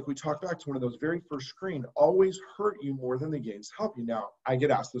losses, like we talked back to one of those very first screen, always hurt you more than the gains help you. Now, I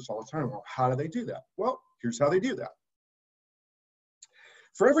get asked this all the time. Well, how do they do that? Well, here's how they do that.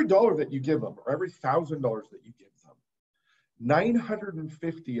 For every $1 that you give them, or every $1,000 that you give them,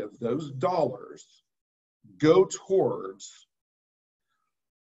 950 of those dollars go towards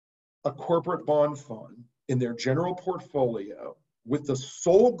a corporate bond fund in their general portfolio with the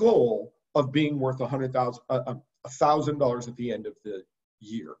sole goal of being worth $1,000 at the end of the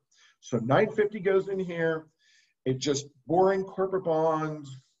year. So 950 goes in here. It's just boring corporate bonds,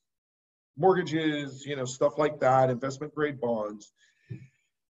 mortgages, stuff like that, investment grade bonds.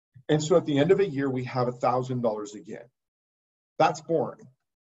 And so at the end of a year, we have $1,000 again. That's boring.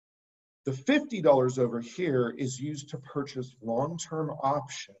 The $50 over here is used to purchase long-term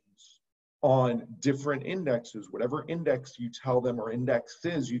options on different indexes, whatever index you tell them or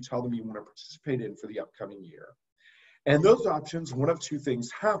indexes you tell them you want to participate in for the upcoming year. And those options, one of 2 things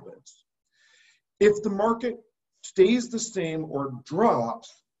happens. If the market stays the same or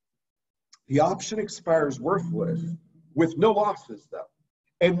drops, the option expires worthless with no losses though.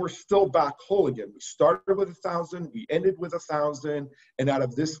 And we're still back whole again. We started with 1,000, we ended with 1,000, and out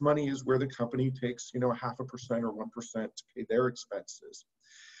of this money is where the company takes, 0.5% or 1% to pay their expenses.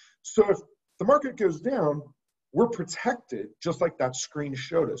 So if the market goes down, we're protected, just like that screen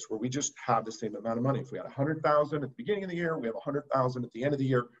showed us, where we just have the same amount of money. If we had 100,000 at the beginning of the year, we have 100,000 at the end of the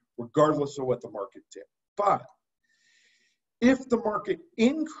year, regardless of what the market did. But if the market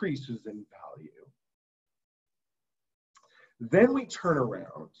increases in value, then we turn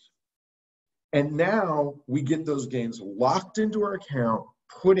around and now we get those gains locked into our account,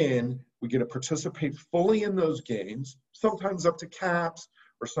 put in, we get to participate fully in those gains, sometimes up to caps,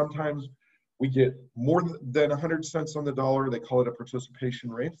 or sometimes we get more than 100 cents on the dollar. They call it a participation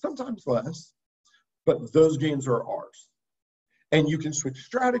rate, sometimes less, but those gains are ours. And you can switch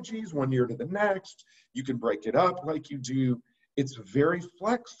strategies one year to the next. You can break it up like you do. It's very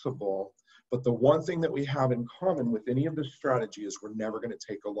flexible. But the one thing that we have in common with any of this strategy is we're never going to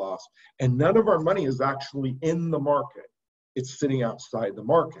take a loss. And none of our money is actually in the market. It's sitting outside the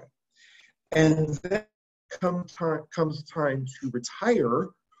market. And then comes time to retire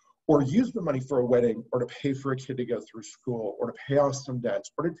or use the money for a wedding or to pay for a kid to go through school or to pay off some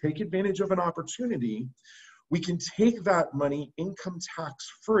debts or to take advantage of an opportunity, we can take that money income tax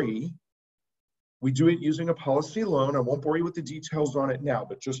free. We do it using a policy loan. I won't bore you with the details on it now,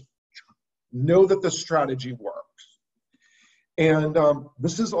 but just know that the strategy works. And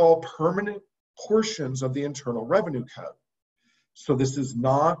this is all permanent portions of the Internal Revenue Code. So this is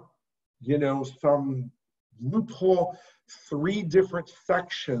not, some loophole. 3 different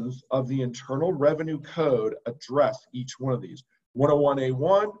sections of the Internal Revenue Code address each one of these.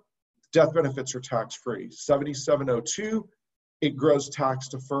 101A1, death benefits are tax-free. 7702, it grows tax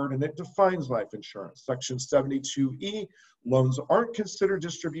deferred and it defines life insurance. Section 72E, loans aren't considered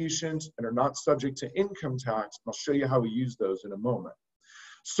distributions and are not subject to income tax. I'll show you how we use those in a moment.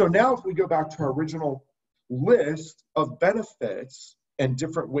 So now if we go back to our original list of benefits and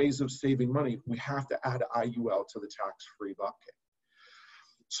different ways of saving money, we have to add IUL to the tax-free bucket.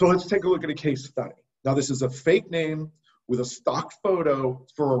 So let's take a look at a case study. Now this is a fake name with a stock photo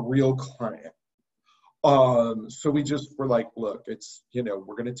for a real client. So we just were like, look, it's,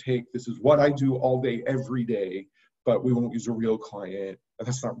 we're going to take, this is what I do all day, every day, but we won't use a real client. And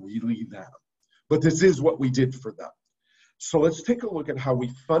that's not really them. But this is what we did for them. So let's take a look at how we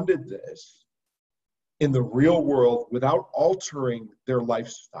funded this in the real world without altering their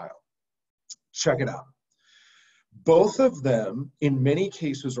lifestyle. Check it out. Both of them, in many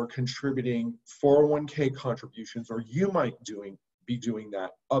cases, are contributing 401k contributions, or you might be doing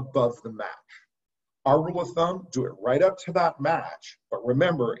that above the match. Our rule of thumb, do it right up to that match. But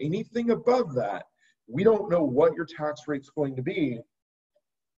remember, anything above that, we don't know what your tax rate's going to be.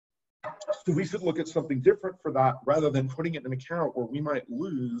 So we should look at something different for that rather than putting it in an account where we might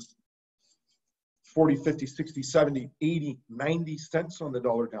lose 40, 50, 60, 70, 80, 90 cents on the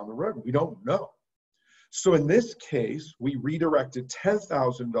dollar down the road. We don't know. So in this case, we redirected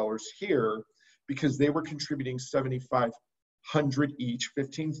 $10,000 here because they were contributing $7,500 each,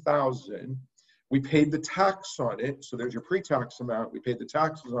 $15,000. We paid the tax on it. So there's your pre-tax amount. We paid the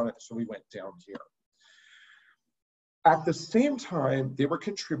taxes on it. So we went down here. At the same time, they were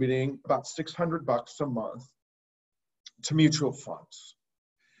contributing about $600 a month to mutual funds.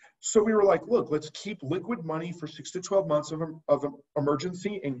 So we were like, look, let's keep liquid money for 6 to 12 months of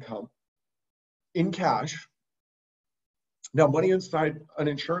emergency income in cash. Now, money inside an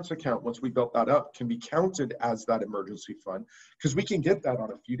insurance account, once we built that up, can be counted as that emergency fund because we can get that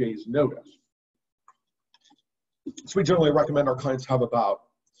on a few days' notice. So we generally recommend our clients have about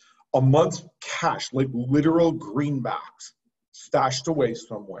a month's cash, like literal greenbacks, stashed away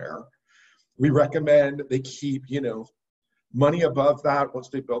somewhere. We recommend they keep, money above that once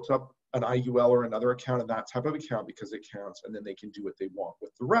they built up an IUL or another account in that type of account because it counts, and then they can do what they want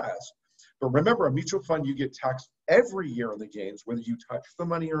with the rest. But remember, a mutual fund, you get taxed every year on the gains, whether you touch the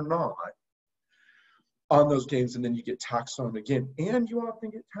money or not on those gains, and then you get taxed on them again. And you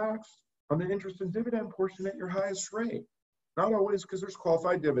often get taxed on the interest and dividend portion at your highest rate. Not always, because there's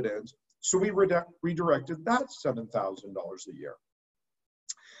qualified dividends. So we redirected that $7,000 a year.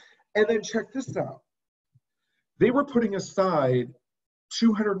 And then check this out. They were putting aside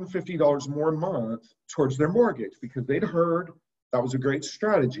 $250 more a month towards their mortgage because they'd heard that was a great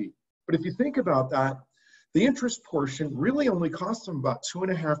strategy. But if you think about that, the interest portion really only costs them about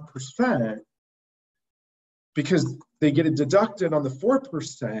 2.5% because they get it deducted on the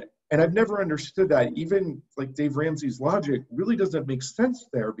 4%. And I've never understood that. Even like Dave Ramsey's logic really doesn't make sense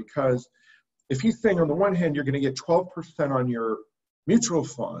there, because if he's saying on the one hand, you're going to get 12% on your mutual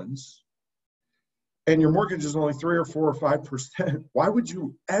funds and your mortgage is only 3 or 4 or 5%, why would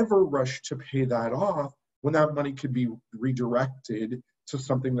you ever rush to pay that off when that money could be redirected to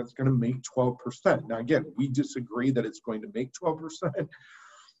something that's going to make 12%? Now, again, we disagree that it's going to make 12%.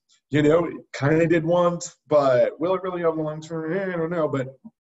 It kind of did once, but will it really have a long term? I don't know. But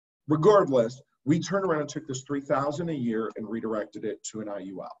regardless, we turned around and took this $3,000 a year and redirected it to an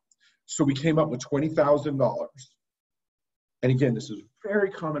IUL. So we came up with $20,000. And again, this is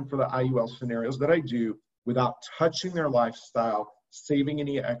very common for the IUL scenarios that I do without touching their lifestyle, saving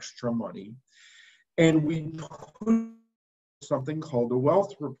any extra money. And we put something called a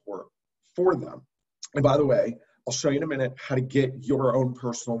wealth report for them. And by the way, I'll show you in a minute how to get your own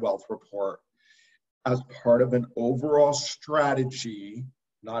personal wealth report as part of an overall strategy,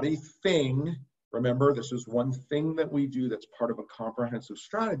 not a thing Remember, this is one thing that we do that's part of a comprehensive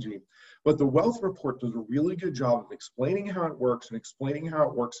strategy. But the wealth report does a really good job of explaining how it works and explaining how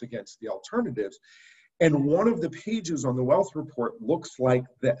it works against the alternatives. And one of the pages on the wealth report looks like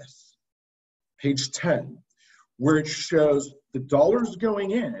this, page 10, where it shows the dollars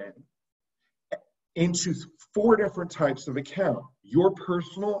going into 4 different types of account: your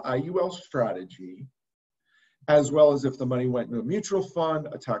personal IUL strategy, as well as if the money went into a mutual fund,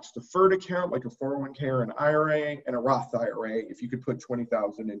 a tax-deferred account like a 401k or an IRA, and a Roth IRA, if you could put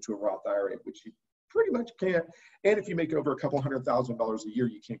 $20,000 into a Roth IRA, which you pretty much can't. And if you make over a couple $100,000 a year,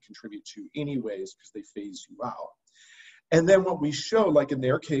 you can't contribute to anyways because they phase you out. And then what we show, like in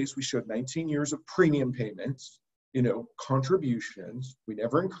their case, we showed 19 years of premium payments, contributions. We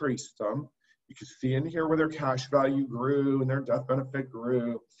never increased them. You can see in here where their cash value grew and their death benefit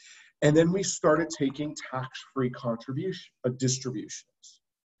grew. And then we started taking tax-free distributions.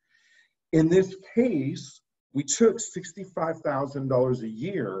 In this case, we took $65,000 a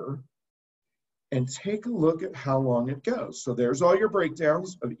year and take a look at how long it goes. So there's all your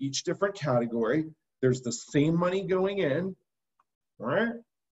breakdowns of each different category. There's the same money going in, right?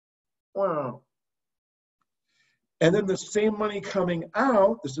 Wow. And then the same money coming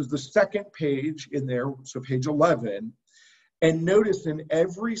out. This is the second page in there, so page 11. And notice in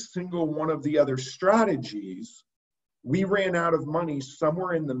every single one of the other strategies, we ran out of money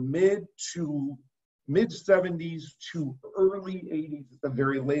somewhere in the mid 70s to early 80s at the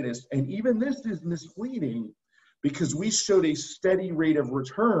very latest. And even this is misleading because we showed a steady rate of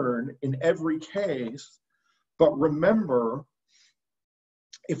return in every case. But remember,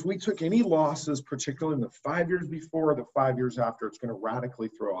 if we took any losses, particularly in the 5 years before or the 5 years after, it's going to radically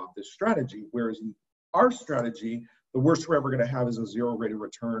throw off this strategy. Whereas in our strategy, the worst we're ever going to have is a 0 rate of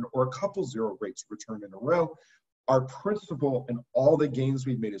return or a couple 0 rates of return in a row. Our principal and all the gains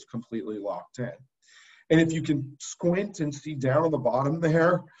we've made is completely locked in. And if you can squint and see down on the bottom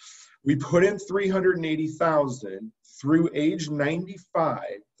there, we put in $380,000 through age 95.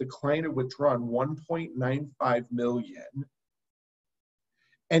 The client had withdrawn $1.95 million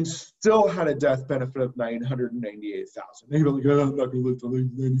and still had a death benefit of $998,000. You're like, oh, I'm not going to live to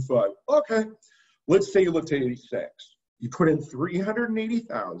 95. Okay. Let's say you live to 86. You put in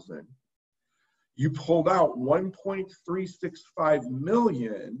 $380,000. You pulled out $1.365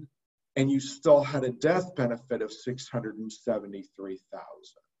 million, and you still had a death benefit of $673,000.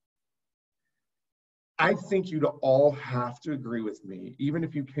 I think you'd all have to agree with me, even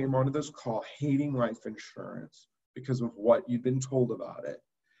if you came onto this call hating life insurance because of what you've been told about it.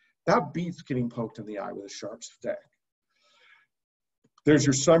 That beats getting poked in the eye with a sharp stick. There's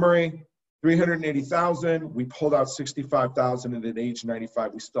your summary. $380,000, we pulled out $65,000, and at age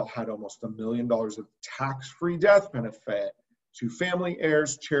 95, we still had almost $1 million of tax-free death benefit to family,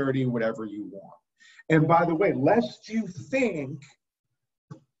 heirs, charity, whatever you want. And by the way, lest you think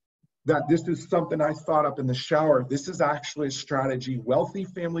that this is something I thought up in the shower, this is actually a strategy wealthy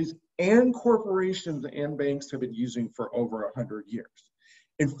families and corporations and banks have been using for over 100 years.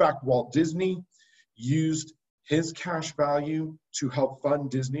 In fact, Walt Disney used his cash value to help fund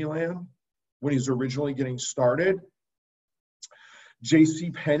Disneyland when he was originally getting started. J.C.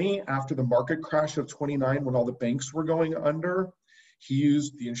 Penney, after the market crash of 29, when all the banks were going under, he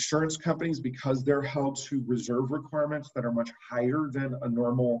used the insurance companies because they're held to reserve requirements that are much higher than a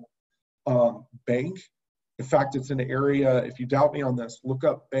normal bank. In fact, it's an area, if you doubt me on this, look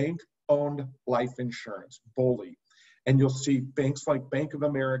up bank-owned life insurance, BOLI, and you'll see banks like Bank of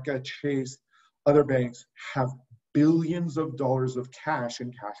America, Chase, other banks have billions of dollars of cash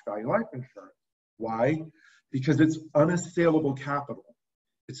in cash value life insurance. Why? Because it's unassailable capital.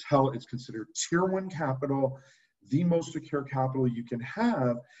 It's considered tier 1 capital, the most secure capital you can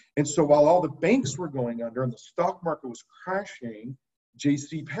have. And so while all the banks were going under and the stock market was crashing,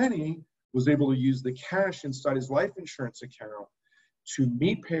 J.C. Penney was able to use the cash inside his life insurance account to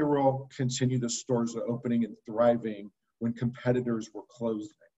meet payroll, continue the stores opening and thriving when competitors were closing.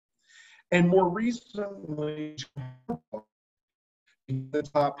 And more recently, the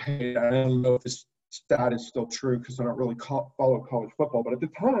top paid, I don't know if this stat is still true because I don't really follow college football, but at the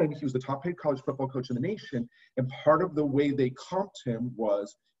time, he was the top paid college football coach in the nation. And part of the way they comped him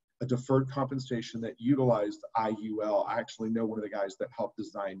was a deferred compensation that utilized IUL. I actually know one of the guys that helped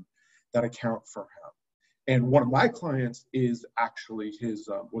design that account for him. And one of my clients is actually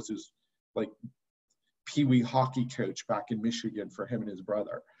was his like Pee-wee hockey coach back in Michigan for him and his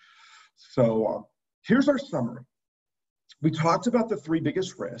brother. So here's our summary. We talked about the 3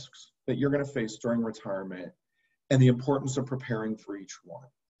 biggest risks that you're going to face during retirement and the importance of preparing for each one.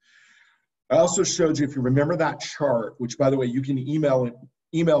 I also showed you, if you remember that chart, which by the way, you can email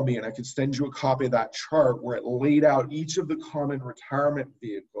email me and I could send you a copy of that chart where it laid out each of the common retirement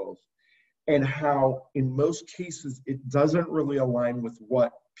vehicles and how in most cases it doesn't really align with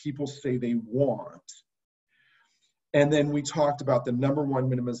what people say they want. And then we talked about the number one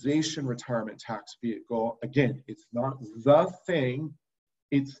minimization retirement tax vehicle. Again, it's not the thing,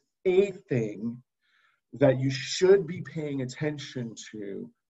 it's a thing that you should be paying attention to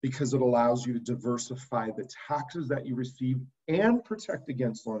because it allows you to diversify the taxes that you receive and protect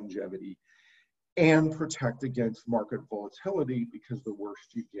against longevity and protect against market volatility, because the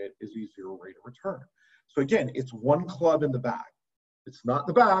worst you get is a zero rate of return. So again, it's one club in the bag. It's not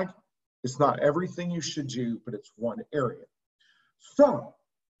the bag, it's not everything you should do, but it's one area. So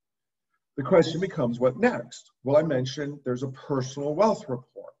the question becomes, what next? Well, I mentioned there's a personal wealth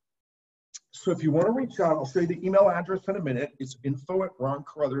report. So if you want to reach out, I'll show you the email address in a minute. It's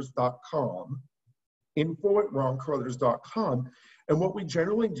info@roncaruthers.com, info@roncaruthers.com. And what we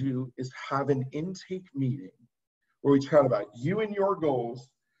generally do is have an intake meeting where we chat about you and your goals.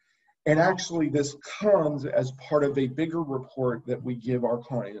 And actually this comes as part of a bigger report that we give our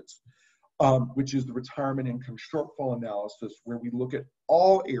clients, which is the retirement income shortfall analysis, where we look at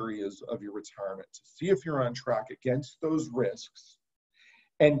all areas of your retirement to see if you're on track against those risks.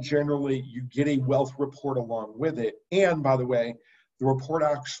 And generally you get a wealth report along with it. And by the way, the report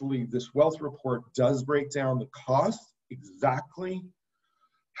actually, this wealth report does break down the costs, exactly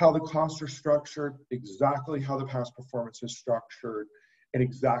how the costs are structured, exactly how the past performance is structured, and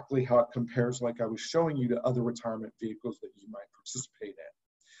exactly how it compares, like I was showing you, to other retirement vehicles that you might participate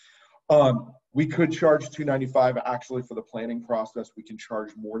in. We could charge $295 actually for the planning process. We can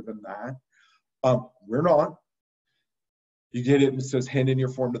charge more than that. We're not. You get it, it says hand in your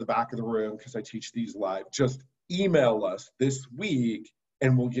form to the back of the room because I teach these live. Just email us this week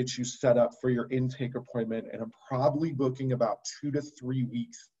and we'll get you set up for your intake appointment. And I'm probably booking about 2 to 3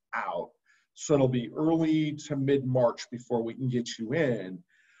 weeks out. So it'll be early to mid-March before we can get you in.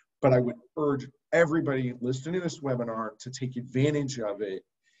 But I would urge everybody listening to this webinar to take advantage of it.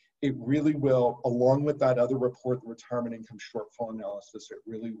 It really will, along with that other report, the retirement income shortfall analysis, it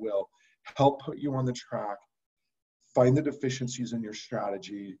really will help put you on the track, find the deficiencies in your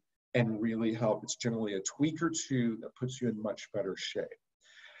strategy, and really help. It's generally a tweak or two that puts you in much better shape.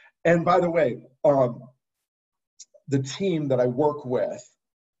 And by the way, the team that I work with,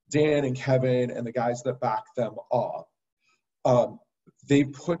 Dan and Kevin and the guys that back them up, they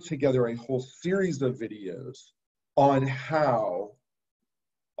put together a whole series of videos on how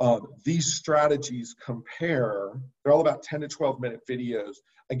these strategies compare. They're all about 10 to 12-minute videos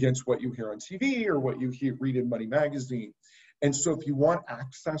against what you hear on TV or what you read in Money Magazine. And so if you want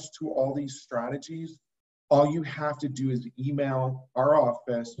access to all these strategies, all you have to do is email our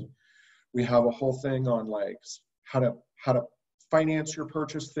office. We have a whole thing on like how to finance your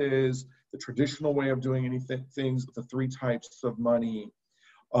purchases, the traditional way of doing things, the 3 types of money.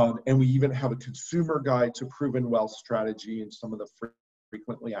 And we even have a consumer guide to proven wealth strategy and some of the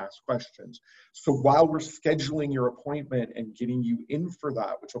frequently asked questions. So while we're scheduling your appointment and getting you in for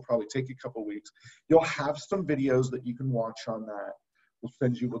that, which will probably take a couple weeks, you'll have some videos that you can watch on that. We'll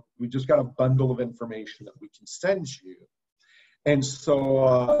send you, we just got a bundle of information that we can send you. And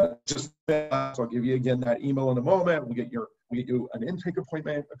so I'll give you again that email in a moment. We get you an intake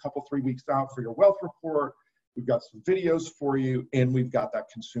appointment a couple, 3 weeks out for your wealth report. We've got some videos for you, and we've got that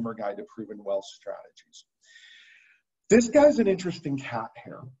consumer guide to proven wealth strategies. This guy's an interesting cat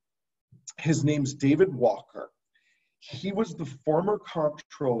here. His name's David Walker. He was the former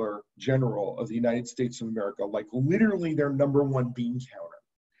comptroller general of the United States of America, like literally their #1 bean counter.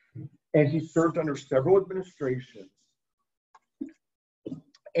 And he served under several administrations.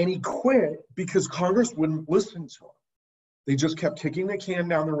 And he quit because Congress wouldn't listen to him. They just kept kicking the can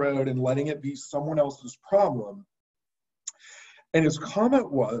down the road and letting it be someone else's problem. And his comment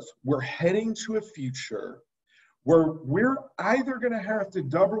was, we're heading to a future where we're either going to have to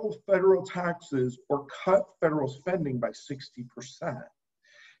double federal taxes or cut federal spending by 60%.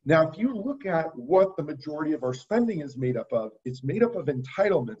 Now, if you look at what the majority of our spending is made up of, it's made up of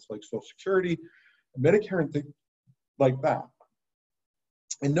entitlements like Social Security, Medicare, and things like that.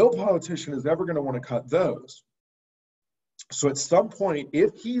 And no politician is ever going to want to cut those. So at some point,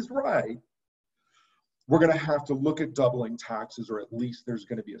 if he's right, we're going to have to look at doubling taxes, or at least there's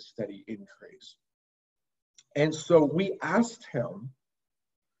going to be a steady increase. And so we asked him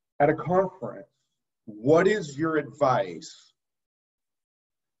at a conference, what is your advice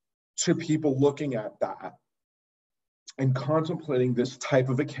to people looking at that and contemplating this type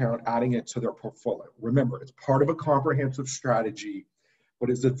of account, adding it to their portfolio? Remember, it's part of a comprehensive strategy, but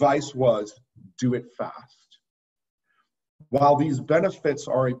his advice was, do it fast. While these benefits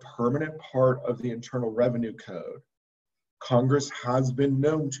are a permanent part of the Internal Revenue Code, Congress has been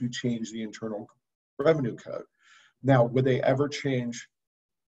known to change the Internal Revenue Code. Now, would they ever change?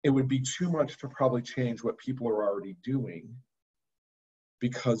 It would be too much to probably change what people are already doing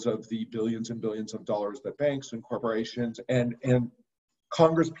because of the billions and billions of dollars that banks and corporations and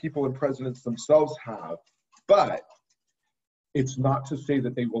Congress people and presidents themselves have. But it's not to say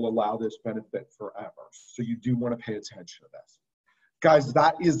that they will allow this benefit forever. So you do want to pay attention to this. Guys,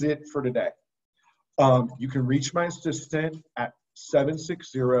 that is it for today. You can reach my assistant at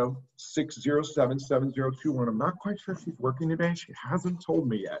 760-607-7021. I'm not quite sure if she's working today. She hasn't told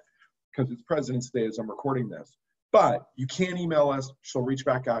me yet because it's President's Day as I'm recording this. But you can email us. She'll reach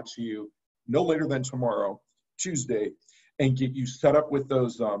back out to you no later than tomorrow, Tuesday, and get you set up with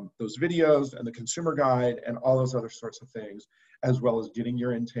those videos and the consumer guide and all those other sorts of things, as well as getting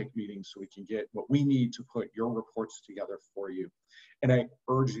your intake meetings so we can get what we need to put your reports together for you. And I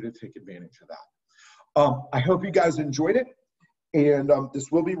urge you to take advantage of that. I hope you guys enjoyed it. And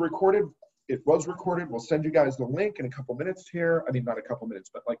this will be recorded. It was recorded. We'll send you guys the link in a couple minutes here. I mean, not a couple minutes,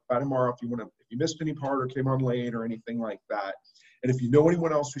 but like by tomorrow, if you missed any part or came on late or anything like that. And if you know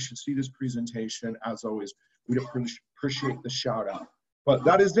anyone else who should see this presentation, as always, we'd appreciate the shout out. But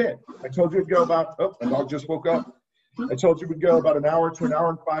that is it. I told you it'd go about, oh, my dog just woke up. I told you we'd go about an hour to an hour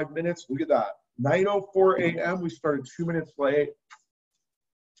and 5 minutes. Look at that. 9:04 a.m. We started 2 minutes late.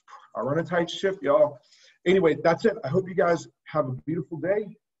 I run a tight ship, y'all. Anyway, that's it. I hope you guys have a beautiful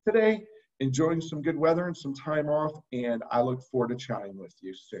day today, enjoying some good weather and some time off, and I look forward to chatting with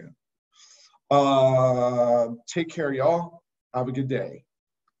you soon. Take care, y'all. Have a good day.